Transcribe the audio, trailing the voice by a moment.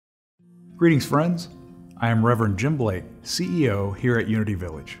Greetings, friends. I am Reverend Jim Blake, CEO here at Unity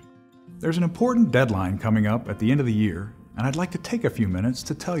Village. There's an important deadline coming up at the end of the year, and I'd like to take a few minutes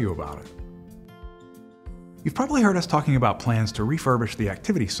to tell you about it. You've probably heard us talking about plans to refurbish the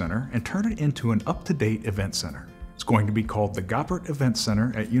Activity Center and turn it into an up-to-date event center. It's going to be called the Goppert Event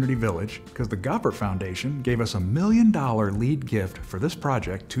Center at Unity Village because the Goppert Foundation gave us $1 million lead gift for this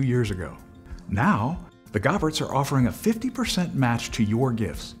project 2 years ago. Now, the Gopperts are offering a 50% match to your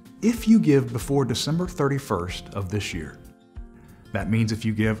gifts if you give before December 31st of this year. That means if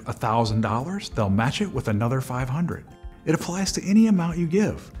you give $1,000, they'll match it with another $500. It applies to any amount you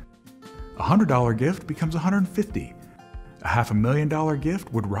give. A $100 gift becomes $150. A $500,000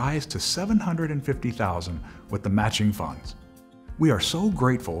 gift would rise to $750,000 with the matching funds. We are so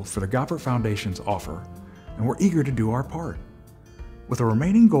grateful for the Goppert Foundation's offer, and we're eager to do our part. With a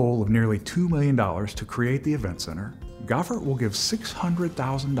remaining goal of nearly $2 million to create the event center, Goppert will give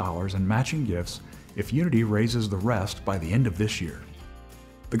 $600,000 in matching gifts if Unity raises the rest by the end of this year.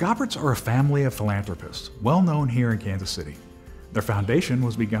 The Gopperts are a family of philanthropists, well known here in Kansas City. Their foundation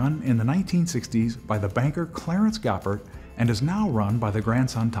was begun in the 1960s by the banker Clarence Goppert and is now run by the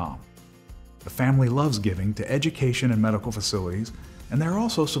grandson Tom. The family loves giving to education and medical facilities, and they're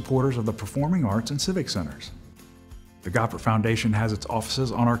also supporters of the performing arts and civic centers. The Goppert Foundation has its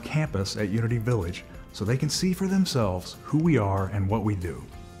offices on our campus at Unity Village, so they can see for themselves who we are and what we do.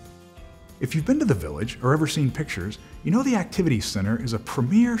 If you've been to the village or ever seen pictures, you know the Activity Center is a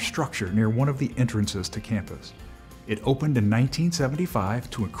premier structure near one of the entrances to campus. It opened in 1975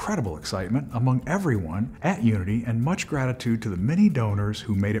 to incredible excitement among everyone at Unity and much gratitude to the many donors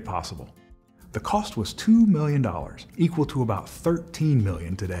who made it possible. The cost was $2 million, equal to about $13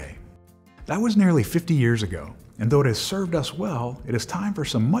 million today. That was nearly 50 years ago, and though it has served us well, it is time for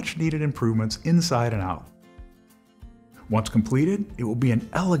some much needed improvements inside and out. Once completed, it will be an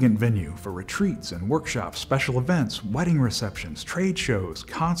elegant venue for retreats and workshops, special events, wedding receptions, trade shows,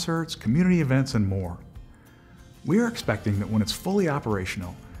 concerts, community events, and more. We are expecting that when it's fully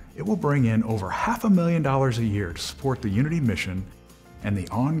operational, it will bring in over $500,000 a year to support the Unity mission and the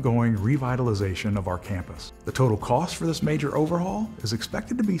ongoing revitalization of our campus. The total cost for this major overhaul is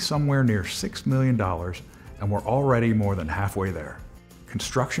expected to be somewhere near $6 million, and we're already more than halfway there.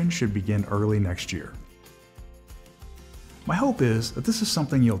 Construction should begin early next year. My hope is that this is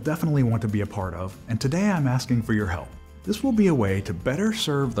something you'll definitely want to be a part of, and today I'm asking for your help. This will be a way to better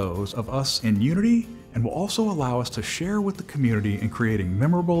serve those of us in Unity and will also allow us to share with the community in creating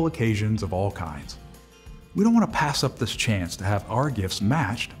memorable occasions of all kinds. We don't want to pass up this chance to have our gifts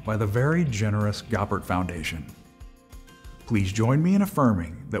matched by the very generous Goppert Foundation. Please join me in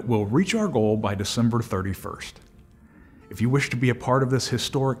affirming that we'll reach our goal by December 31st. If you wish to be a part of this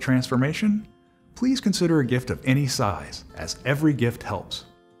historic transformation, please consider a gift of any size, as every gift helps.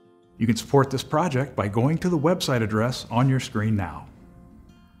 You can support this project by going to the website address on your screen now.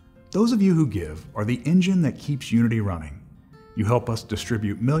 Those of you who give are the engine that keeps Unity running. You help us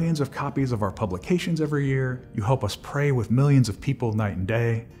distribute millions of copies of our publications every year, you help us pray with millions of people night and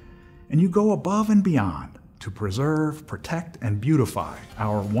day, and you go above and beyond to preserve, protect, and beautify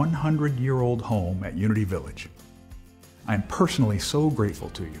our 100-year-old home at Unity Village. I am personally so grateful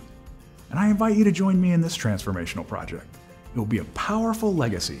to you, and I invite you to join me in this transformational project. It will be a powerful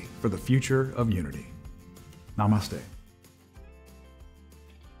legacy for the future of Unity. Namaste.